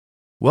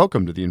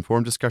Welcome to the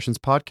Informed Discussions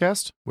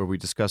podcast, where we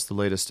discuss the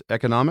latest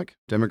economic,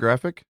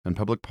 demographic, and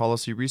public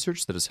policy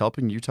research that is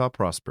helping Utah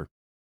prosper.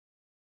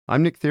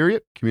 I'm Nick Theriot,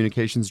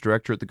 Communications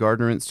Director at the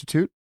Gardner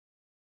Institute.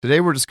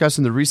 Today we're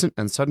discussing the recent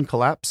and sudden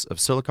collapse of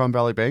Silicon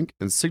Valley Bank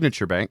and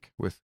Signature Bank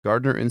with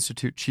Gardner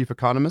Institute Chief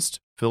Economist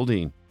Phil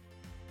Dean.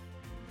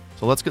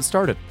 So let's get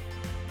started.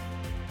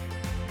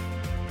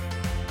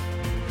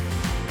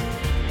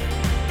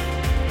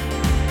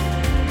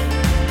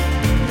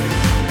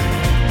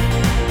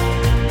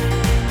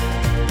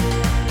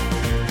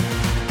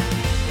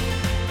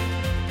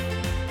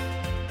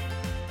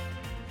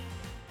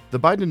 The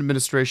Biden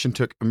administration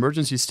took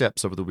emergency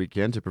steps over the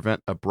weekend to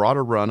prevent a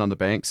broader run on the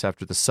banks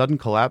after the sudden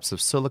collapse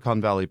of Silicon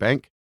Valley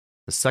Bank,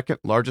 the second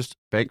largest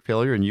bank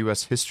failure in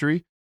U.S.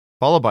 history,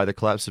 followed by the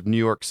collapse of New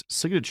York's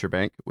Signature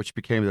Bank, which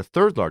became the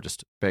third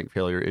largest bank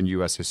failure in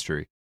U.S.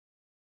 history.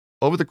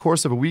 Over the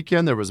course of a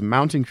weekend, there was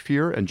mounting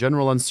fear and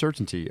general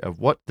uncertainty of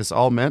what this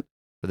all meant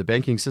for the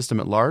banking system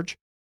at large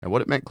and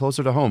what it meant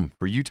closer to home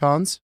for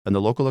Utahns and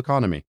the local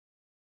economy.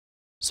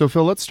 So,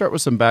 Phil, let's start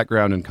with some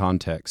background and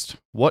context.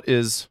 What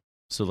is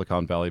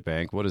Silicon Valley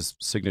Bank? What is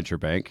Signature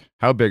Bank?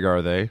 How big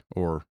are they,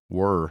 or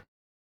were,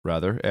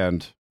 rather,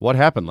 and what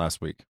happened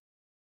last week?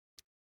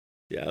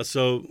 Yeah,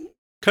 so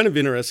kind of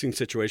interesting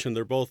situation.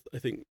 They're both, I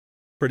think,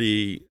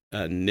 pretty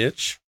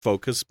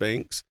niche-focused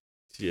banks.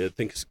 So you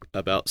think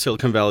about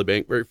Silicon Valley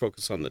Bank, very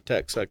focused on the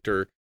tech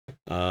sector.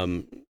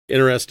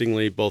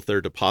 Interestingly, both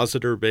their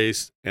depositor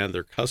base and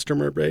their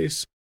customer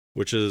base,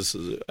 which is,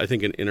 I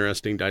think, an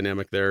interesting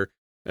dynamic there.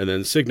 And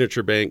then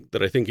Signature Bank,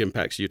 that I think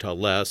impacts Utah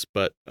less,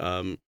 but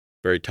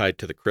very tied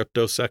to the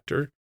crypto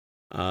sector.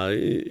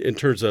 In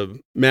terms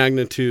of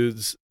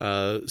magnitudes,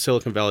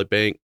 Silicon Valley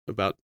Bank,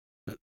 about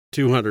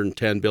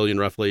 $210 billion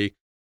roughly,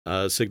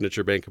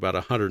 Signature Bank, about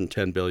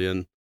 $110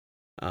 billion.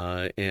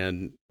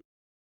 And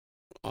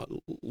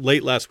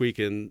late last week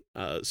in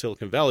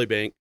Silicon Valley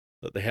Bank,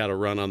 they had a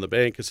run on the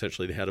bank.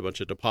 Essentially, they had a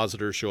bunch of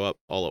depositors show up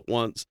all at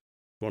once.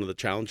 One of the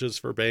challenges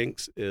for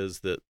banks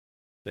is that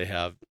they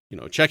have,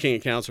 checking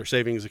accounts or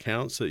savings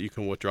accounts that you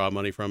can withdraw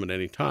money from at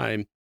any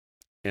time.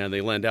 And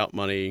they lend out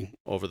money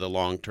over the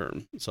long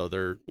term. So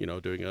they're,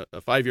 doing a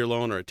 5-year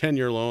loan or a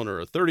 10-year loan or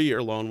a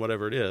 30-year loan,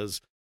 whatever it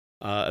is.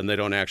 And they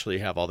don't actually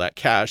have all that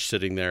cash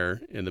sitting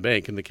there in the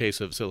bank. In the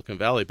case of Silicon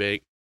Valley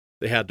Bank,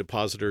 they had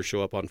depositors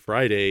show up on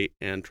Friday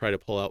and try to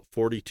pull out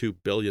 $42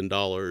 billion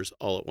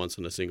all at once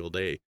in a single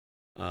day.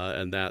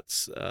 And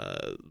that's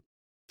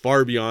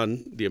far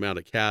beyond the amount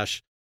of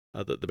cash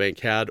that the bank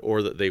had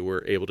or that they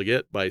were able to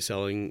get by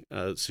selling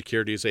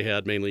securities they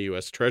had, mainly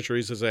U.S.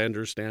 Treasuries, as I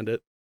understand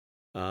it.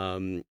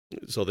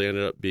 So they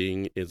ended up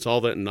being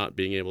insolvent and not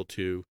being able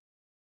to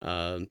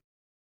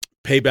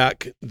pay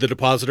back the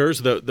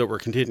depositors that were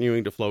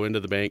continuing to flow into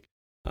the bank.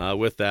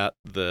 With that,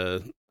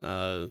 the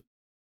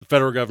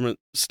federal government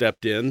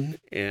stepped in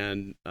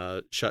and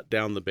shut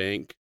down the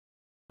bank.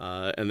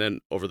 And then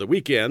over the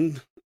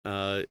weekend,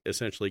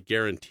 essentially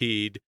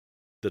guaranteed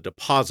the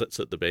deposits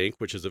at the bank,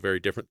 which is a very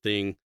different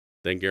thing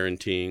than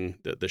guaranteeing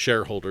that the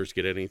shareholders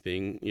get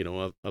anything,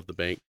 of the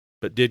bank,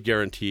 but did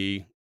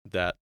guarantee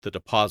that the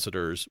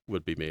depositors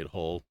would be made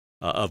whole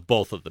of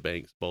both of the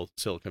banks, both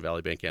Silicon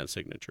Valley Bank and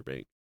Signature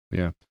Bank.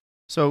 Yeah.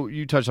 So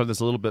you touched on this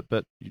a little bit,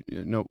 but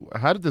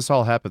how did this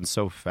all happen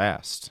so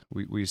fast?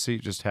 We see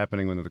it just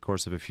happening within the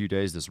course of a few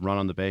days, this run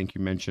on the bank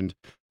you mentioned.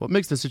 What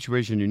makes the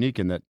situation unique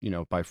in that,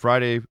 by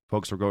Friday,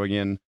 folks were going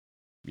in,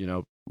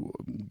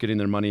 getting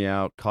their money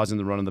out, causing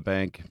the run on the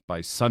bank.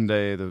 By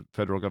Sunday, the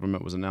federal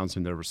government was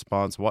announcing their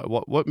response.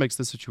 What makes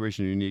this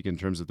situation unique in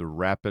terms of the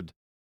rapid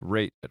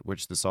rate at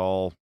which this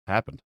all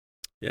happened?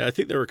 Yeah, I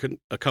think there were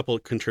a couple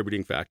of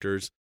contributing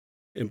factors.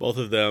 In both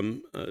of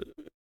them,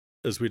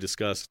 as we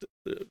discussed,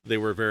 they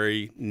were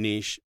very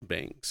niche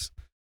banks.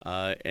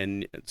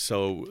 And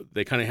so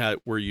they kind of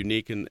were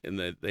unique in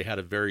that they had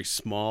a very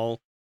small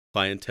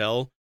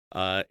clientele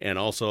and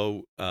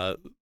also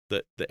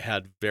that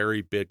had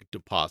very big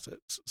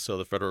deposits. So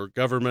the federal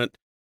government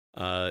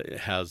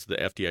has the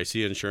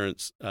FDIC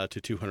insurance to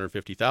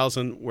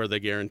 $250,000, where they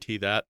guarantee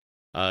that.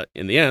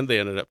 In the end, they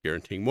ended up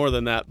guaranteeing more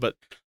than that. But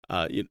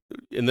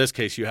in this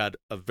case, you had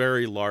a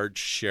very large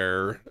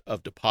share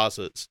of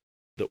deposits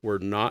that were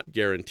not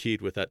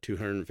guaranteed with that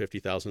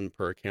 $250,000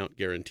 per account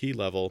guarantee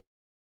level.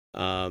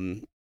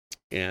 And,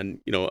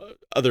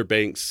 other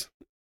banks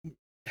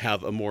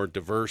have a more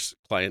diverse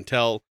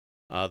clientele.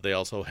 They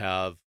also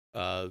have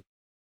a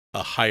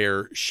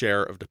higher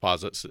share of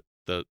deposits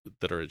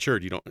that are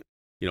insured.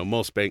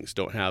 Most banks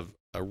don't have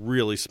a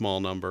really small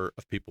number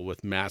of people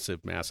with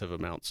massive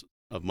amounts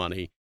of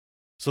money.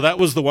 So that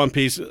was the one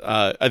piece.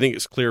 I think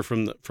it's clear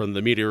from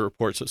the media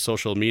reports that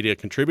social media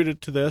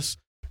contributed to this,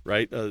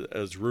 right?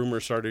 As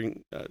rumors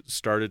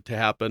started to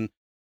happen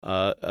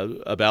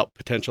about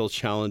potential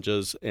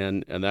challenges,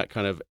 and that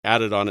kind of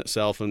added on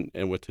itself. And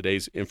with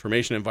today's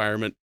information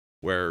environment,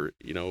 where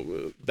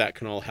that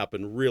can all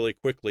happen really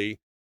quickly,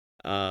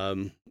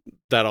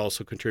 that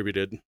also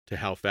contributed to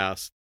how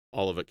fast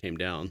all of it came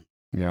down.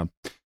 Yeah.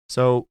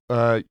 So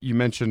you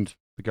mentioned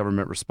the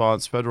government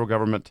response, federal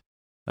government.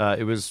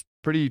 It was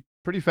pretty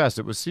pretty fast.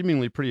 It was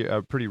seemingly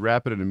pretty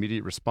rapid and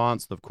immediate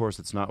response. Of course,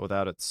 it's not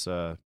without its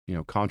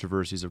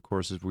controversies, of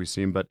course, as we've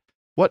seen. But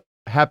what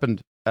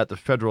happened at the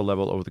federal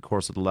level over the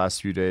course of the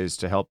last few days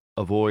to help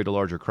avoid a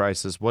larger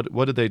crisis?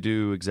 What did they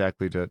do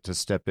exactly to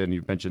step in?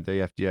 You mentioned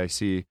the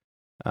FDIC.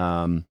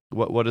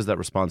 What does that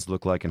response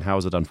look like, and how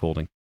is it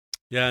unfolding?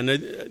 Yeah, and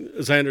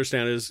as I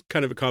understand, it is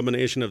kind of a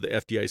combination of the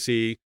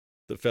FDIC,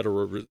 the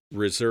Federal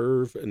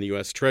Reserve, and the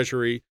U.S.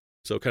 Treasury.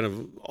 So kind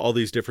of all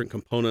these different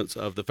components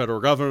of the federal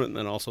government, and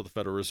then also the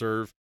Federal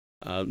Reserve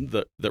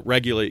that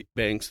regulate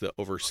banks, that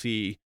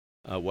oversee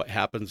what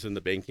happens in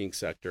the banking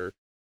sector,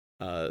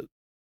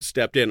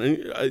 stepped in.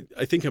 And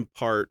I think in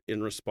part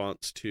in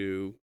response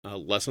to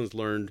lessons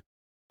learned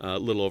a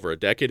little over a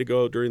decade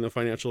ago during the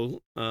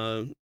financial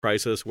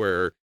crisis,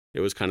 where it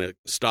was kind of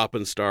stop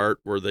and start.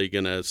 Were they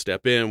going to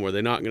step in? Were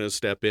they not going to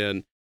step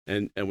in?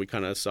 And we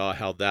kind of saw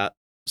how that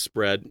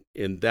spread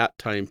in that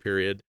time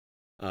period.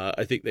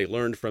 I think they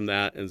learned from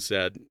that and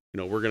said,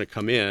 we're going to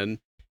come in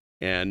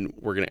and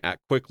we're going to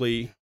act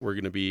quickly. We're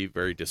going to be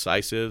very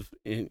decisive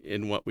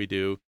in what we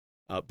do.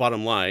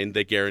 Bottom line,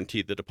 they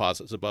guaranteed the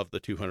deposits above the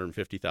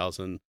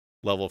 $250,000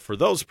 level for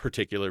those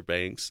particular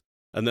banks.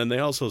 And then they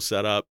also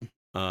set up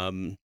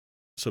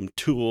some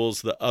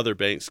tools that other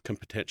banks can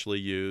potentially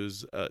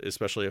use,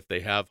 especially if they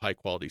have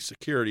high-quality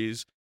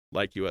securities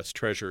like U.S.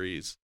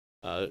 Treasuries,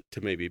 to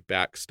maybe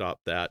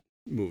backstop that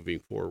moving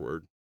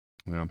forward.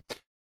 Yeah.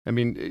 I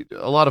mean,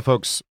 a lot of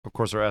folks, of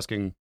course, are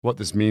asking what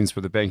this means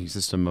for the banking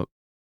system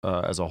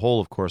as a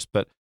whole, of course,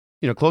 but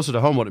closer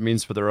to home, what it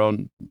means for their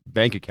own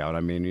bank account.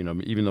 I mean,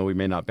 even though we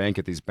may not bank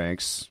at these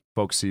banks,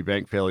 folks see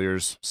bank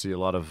failures, see a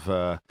lot of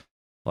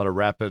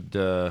rapid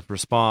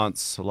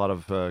response, a lot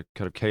of kind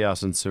of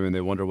chaos ensuing. They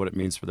wonder what it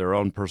means for their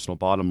own personal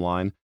bottom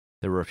line.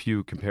 There were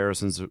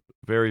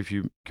very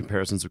few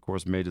comparisons, of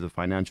course, made to the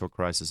financial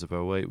crisis of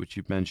 '08, which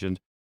you mentioned.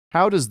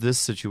 How does this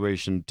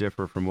situation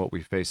differ from what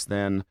we faced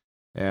then?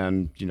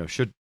 And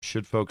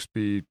should folks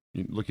be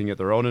looking at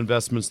their own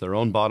investments, their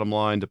own bottom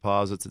line,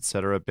 deposits, et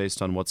cetera,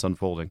 based on what's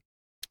unfolding?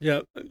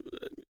 Yeah, a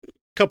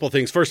couple of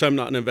things. First, I'm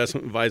not an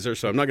investment advisor,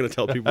 so I'm not going to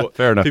tell people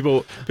Fair enough.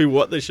 people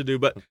what they should do.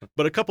 But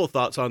a couple of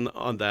thoughts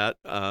on that.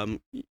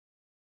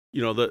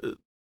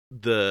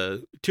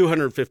 The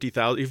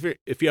 250,000.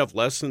 If you have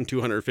less than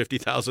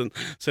 250,000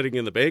 sitting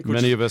in the bank,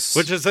 many of us,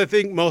 which is I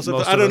think most of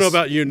I don't know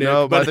about you, Nick.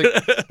 No, but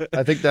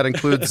I think that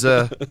includes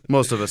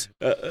most of us.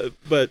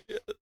 But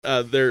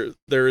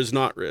there is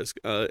not risk,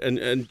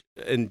 and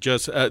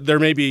just there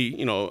may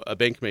be a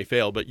bank may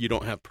fail, but you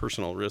don't have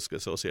personal risk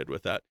associated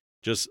with that.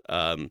 Just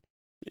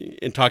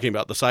in talking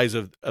about the size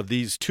of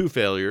these two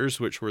failures,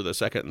 which were the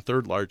second and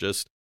third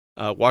largest.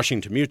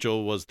 Washington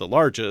Mutual was the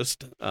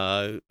largest,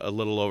 a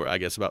little over, I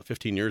guess, about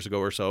 15 years ago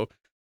or so.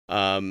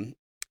 And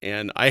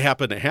I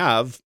happen to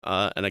have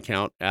an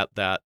account at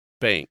that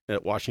bank,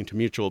 at Washington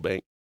Mutual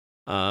Bank.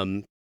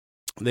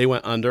 They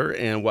went under,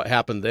 and what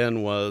happened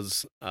then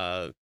was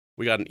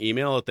we got an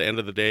email at the end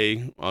of the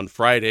day on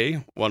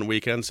Friday, one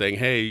weekend, saying,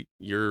 hey,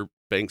 your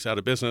bank's out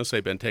of business.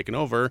 They've been taken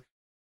over.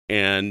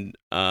 And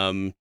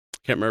can't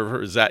remember if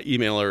it was that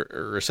email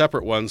or a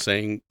separate one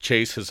saying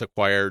Chase has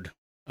acquired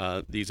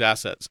these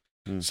assets.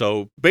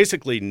 So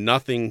basically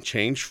nothing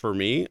changed for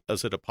me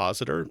as a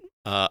depositor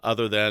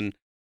other than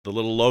the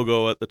little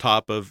logo at the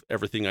top of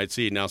everything I'd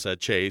see now said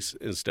Chase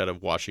instead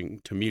of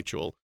Washington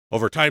Mutual.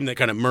 Over time, they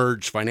kind of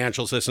merged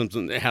financial systems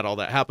and had all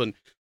that happen.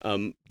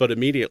 But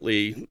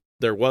immediately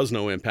there was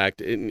no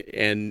impact.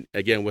 And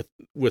again,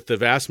 with the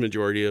vast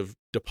majority of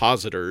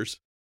depositors,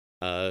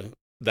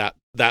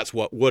 that's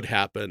what would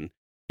happen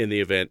in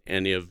the event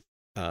any of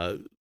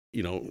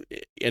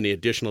any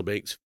additional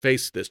banks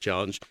face this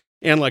challenge.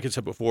 And like I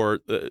said before,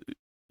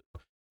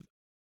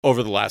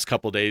 over the last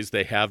couple of days,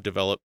 they have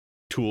developed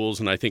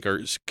tools, and I think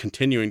are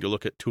continuing to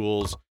look at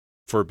tools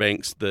for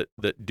banks that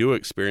do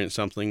experience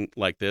something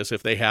like this.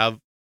 If they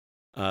have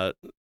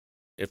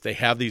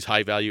these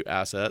high value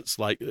assets,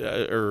 like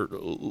or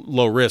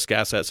low risk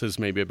assets is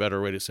maybe a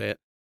better way to say it,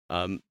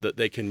 that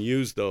they can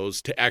use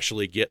those to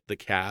actually get the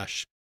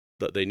cash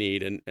that they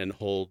need and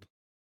hold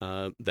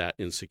that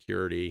in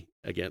security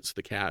against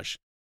the cash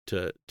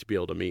to be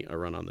able to meet a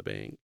run on the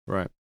bank.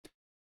 Right.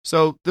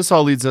 So this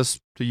all leads us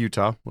to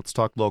Utah. Let's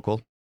talk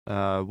local.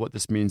 What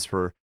this means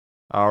for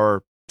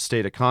our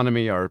state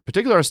economy,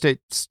 particularly our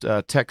state's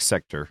tech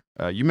sector.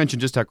 You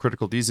mentioned just how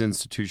critical these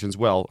institutions,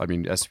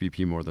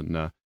 SVP more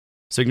than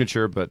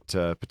Signature, but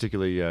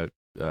particularly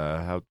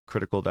how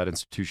critical that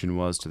institution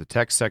was to the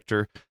tech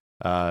sector.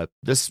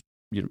 This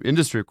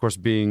industry, of course,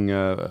 being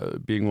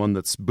one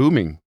that's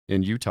booming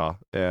in Utah.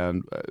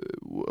 And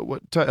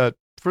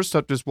first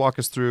up, just walk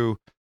us through,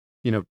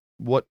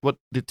 what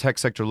the tech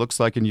sector looks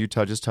like in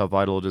Utah, just how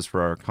vital it is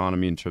for our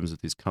economy in terms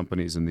of these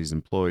companies and these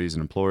employees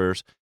and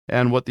employers,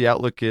 and what the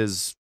outlook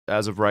is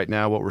as of right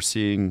now, what we're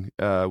seeing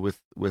with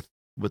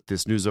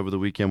this news over the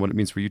weekend, what it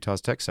means for Utah's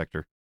tech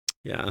sector.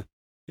 Yeah.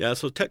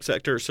 So tech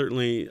sector is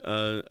certainly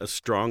a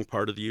strong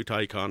part of the Utah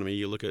economy.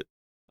 You look at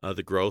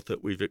the growth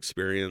that we've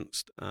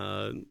experienced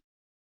in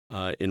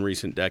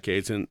recent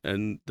decades,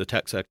 and the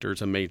tech sector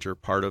is a major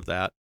part of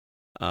that.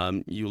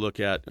 You look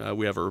at,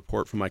 we have a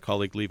report from my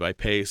colleague Levi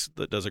Pace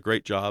that does a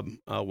great job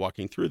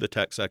walking through the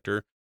tech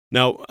sector.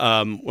 Now,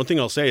 one thing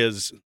I'll say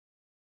is,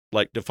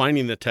 like,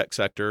 defining the tech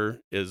sector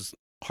is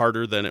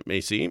harder than it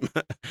may seem.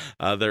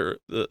 There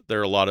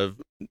are a lot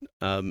of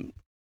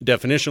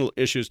definitional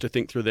issues to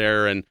think through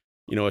there. And,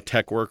 a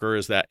tech worker,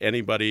 is that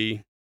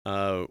anybody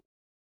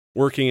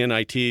working in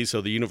IT?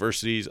 So the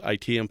university's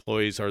IT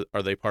employees,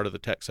 are they part of the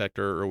tech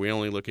sector? Or are we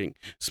only looking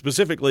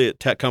specifically at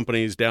tech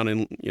companies down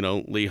in,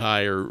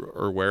 Lehigh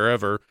or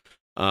wherever?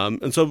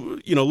 And so,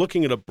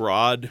 looking at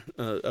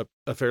a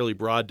fairly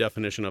broad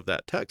definition of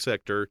that tech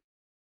sector,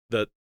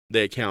 that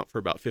they account for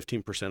about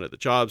 15% of the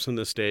jobs in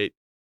the state,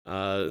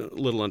 a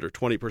little under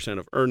 20%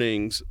 of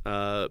earnings,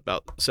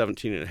 about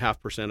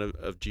 17.5%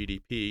 of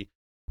GDP,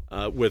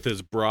 with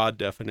his broad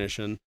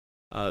definition.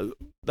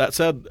 That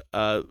said,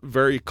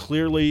 very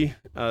clearly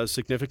a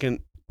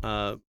significant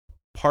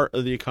part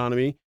of the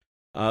economy.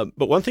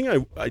 But one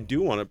thing I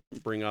do want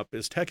to bring up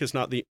is tech is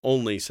not the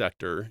only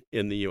sector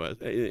in the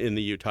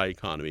Utah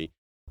economy.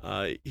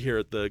 Here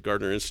at the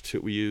Gardner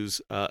Institute, we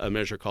use a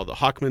measure called the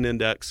Hockman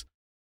Index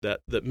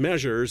that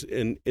measures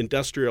in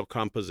industrial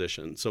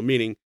composition. So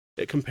meaning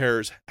it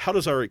compares how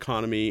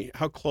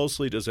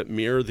closely does it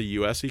mirror the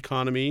U.S.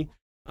 economy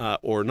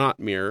or not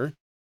mirror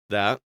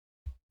that.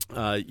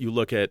 You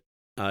look at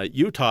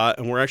Utah,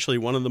 and we're actually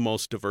one of the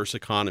most diverse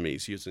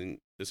economies using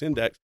this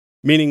index,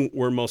 meaning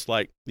we're most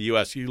like the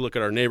U.S. You look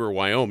at our neighbor,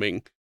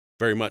 Wyoming,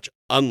 very much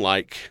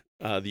unlike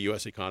the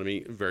U.S.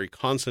 economy, very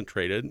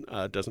concentrated,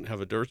 doesn't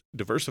have a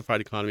diversified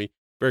economy,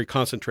 very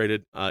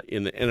concentrated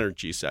in the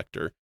energy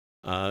sector,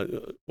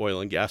 oil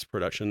and gas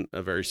production,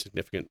 a very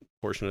significant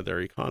portion of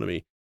their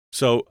economy.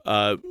 So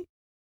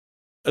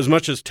as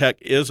much as tech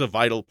is a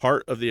vital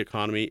part of the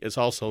economy, it's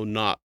also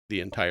not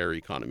the entire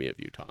economy of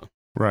Utah.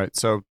 Right.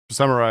 So to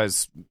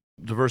summarize,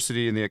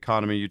 diversity in the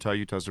economy,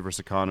 Utah's diverse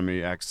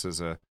economy acts as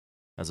a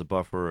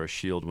buffer or a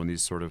shield when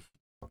these sort of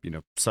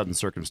sudden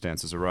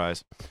circumstances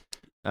arise.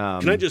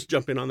 Can I just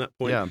jump in on that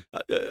point? Yeah.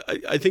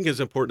 I think it's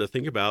important to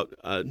think about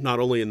not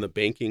only in the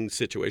banking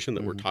situation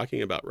that we're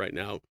talking about right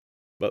now,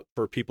 but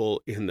for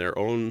people in their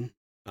own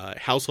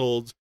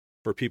households,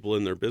 for people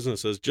in their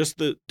businesses, just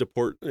the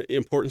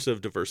importance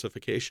of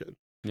diversification.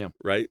 Yeah.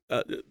 Right.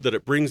 That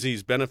it brings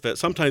these benefits.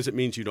 Sometimes it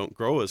means you don't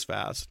grow as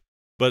fast,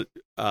 but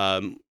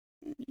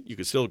you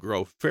can still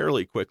grow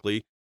fairly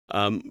quickly.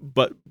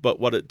 But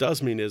what it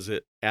does mean is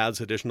it adds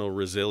additional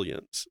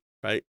resilience.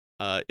 Right.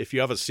 If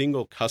you have a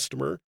single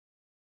customer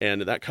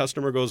and that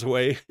customer goes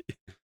away,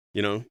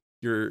 you're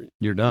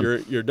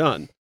done. You're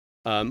done.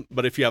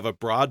 But if you have a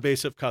broad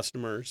base of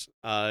customers,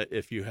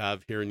 if you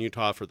have here in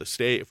Utah for the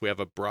state, if we have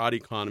a broad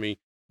economy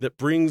that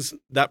brings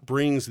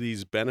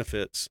these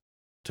benefits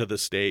to the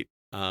state,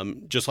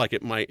 just like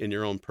it might in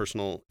your own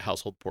personal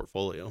household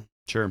portfolio.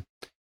 Sure.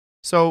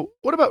 So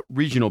what about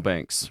regional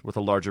banks with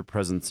a larger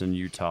presence in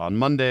Utah? On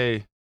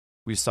Monday,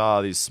 we saw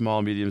these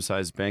small,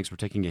 medium-sized banks were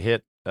taking a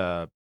hit.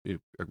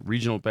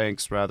 Regional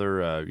banks,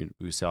 rather.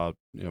 We saw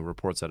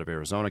reports out of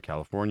Arizona,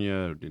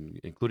 California,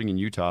 including in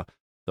Utah.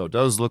 Though it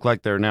does look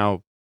like they're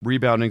now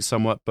rebounding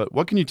somewhat. But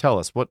what can you tell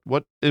us?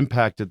 What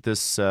impact did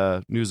this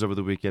news over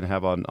the weekend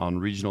have on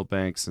regional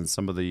banks and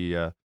some of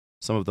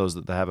those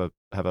that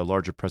have a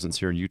larger presence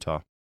here in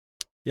Utah?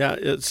 Yeah,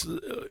 it's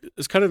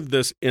kind of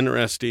this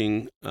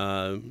interesting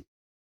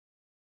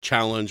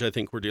challenge I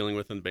think we're dealing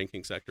with in the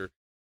banking sector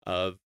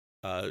of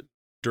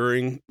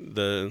during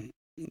the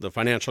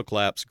financial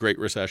collapse, Great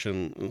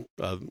Recession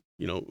of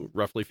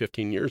roughly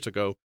 15 years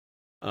ago.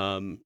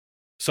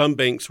 Some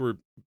banks were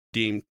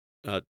deemed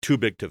too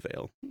big to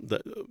fail.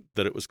 That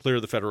it was clear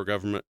the federal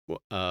government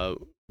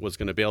was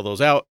going to bail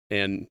those out,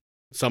 and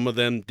some of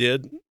them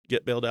did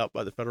get bailed out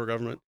by the federal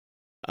government.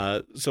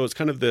 So it's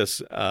kind of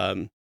this.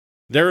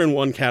 They're in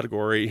one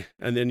category,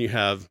 and then you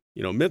have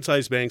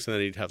mid-sized banks, and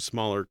then you'd have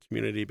smaller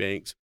community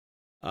banks.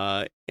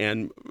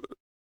 And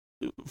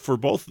for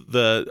both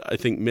I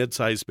think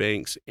mid-sized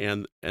banks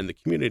and the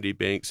community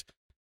banks,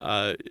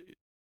 I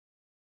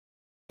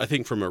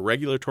think from a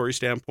regulatory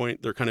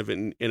standpoint, they're kind of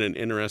in an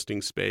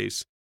interesting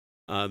space.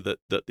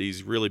 That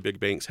these really big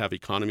banks have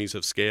economies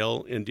of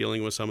scale in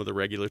dealing with some of the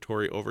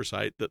regulatory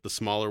oversight that the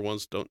smaller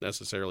ones don't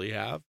necessarily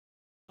have.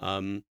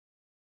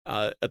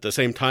 At the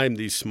same time,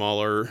 these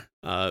smaller,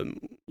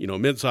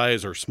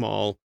 mid-size or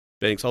small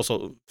banks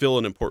also fill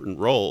an important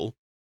role.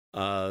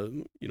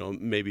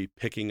 Maybe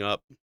picking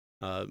up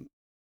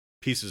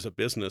pieces of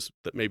business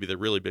that maybe the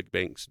really big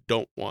banks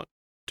don't want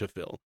to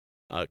fill.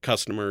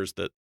 Customers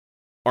that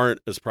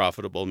aren't as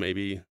profitable,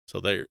 maybe, so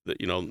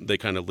they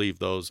kind of leave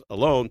those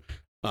alone.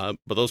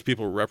 But those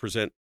people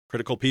represent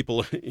critical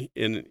people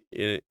in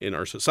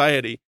our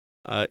society,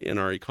 in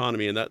our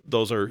economy, and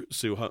those are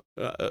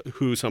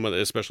who some of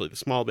especially the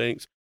small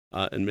banks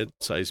and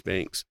mid-sized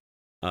banks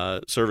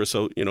service.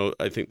 So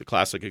I think the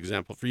classic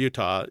example for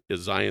Utah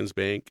is Zions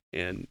Bank,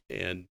 and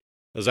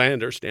as I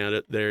understand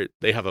it,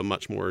 they have a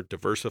much more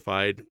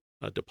diversified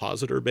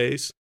depositor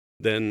base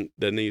than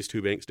these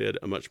two banks did,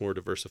 a much more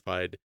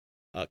diversified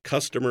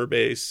customer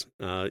base,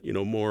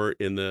 more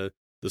in the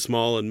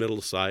small and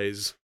middle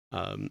size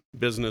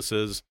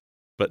businesses,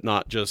 but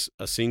not just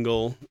a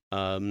single,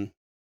 not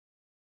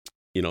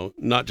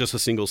just a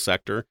single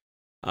sector.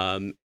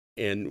 And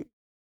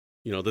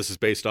this is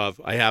based off,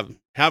 I have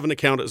an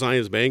account at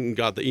Zions Bank and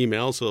got the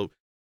email. So,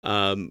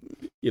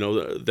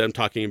 them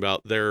talking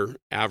about their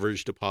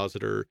average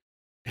depositor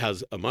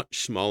has a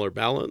much smaller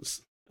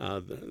balance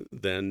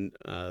than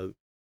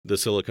the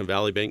Silicon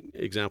Valley Bank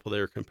example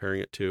they're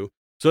comparing it to.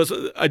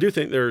 So I do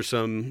think there are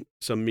some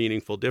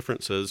meaningful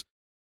differences.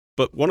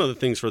 But one of the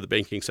things for the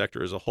banking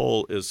sector as a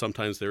whole is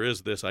sometimes there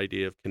is this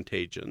idea of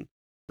contagion,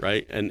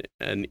 right? And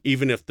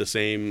even if the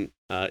same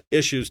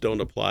issues don't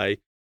apply,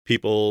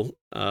 people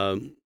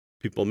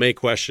may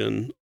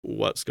question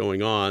what's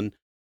going on,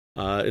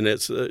 and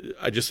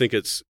I just think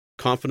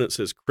confidence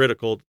is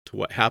critical to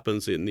what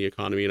happens in the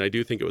economy, and I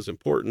do think it was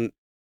important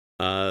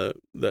that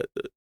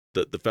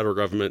the federal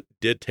government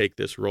did take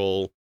this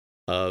role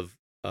of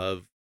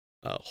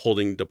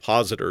holding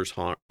depositors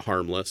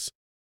harmless.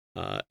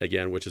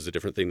 Again, which is a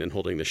different thing than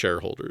holding the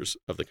shareholders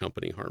of the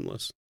company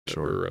harmless,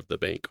 or of the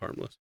bank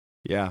harmless.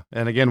 Yeah,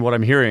 and again, what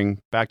I'm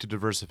hearing, back to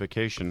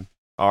diversification,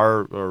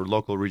 our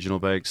local regional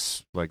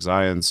banks like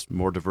Zions,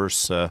 more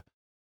diverse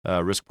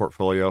risk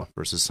portfolio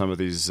versus some of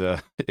these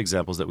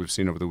examples that we've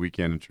seen over the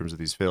weekend in terms of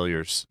these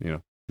failures,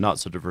 not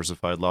so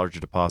diversified, larger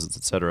deposits,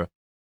 et cetera.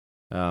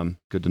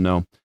 Good to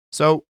know.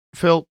 So,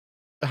 Phil,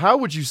 how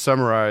would you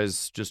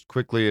summarize just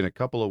quickly in a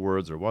couple of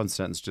words or one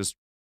sentence, just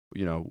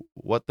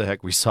what the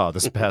heck we saw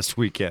this past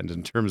weekend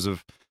in terms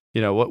of,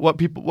 what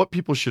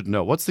people should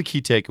know? What's the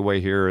key takeaway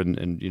here?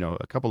 And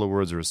a couple of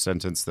words or a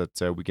sentence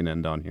that we can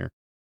end on here.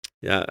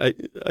 Yeah,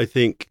 I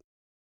think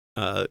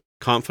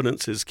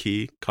confidence is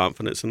key.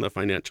 Confidence in the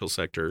financial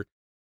sector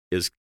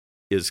is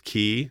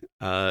key.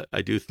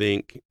 I do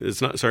think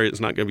it's not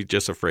going to be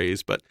just a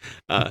phrase, but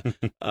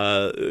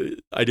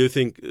I do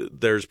think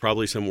there's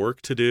probably some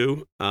work to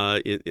do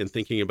in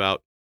thinking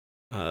about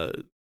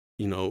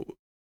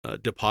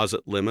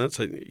deposit limits.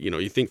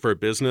 You think for a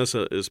business,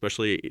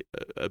 especially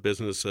a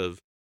business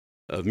of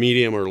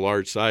medium or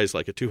large size,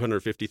 like a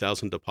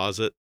 $250,000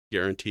 deposit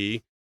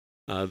guarantee,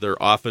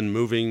 they're often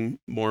moving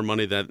more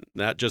money than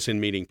that just in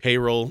meeting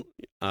payroll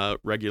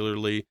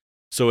regularly.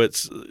 So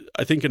it's,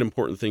 I think, an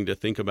important thing to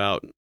think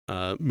about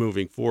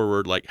moving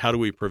forward. Like, how do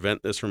we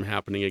prevent this from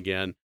happening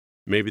again?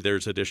 Maybe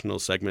there's additional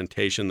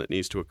segmentation that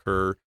needs to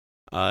occur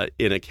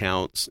in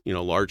accounts,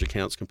 large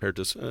accounts compared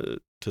to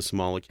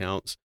small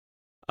accounts.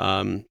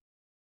 But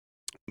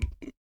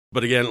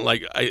again,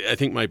 I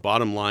think my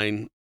bottom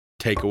line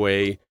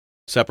takeaway,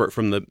 separate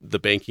from the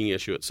banking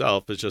issue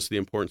itself, is just the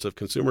importance of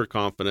consumer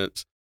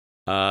confidence,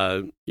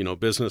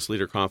 business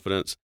leader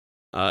confidence,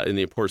 and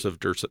the importance of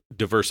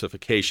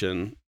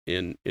diversification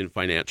in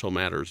financial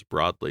matters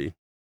broadly.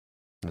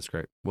 That's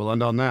great. We'll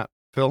end on that.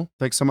 Phil,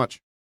 thanks so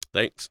much.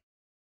 Thanks.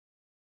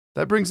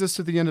 That brings us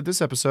to the end of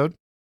this episode.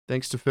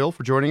 Thanks to Phil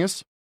for joining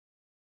us.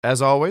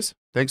 As always,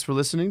 thanks for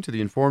listening to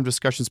the Informed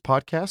Discussions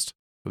podcast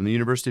from the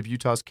University of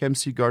Utah's Chem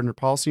C. Gardner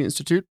Policy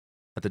Institute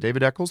at the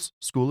David Eccles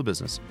School of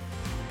Business.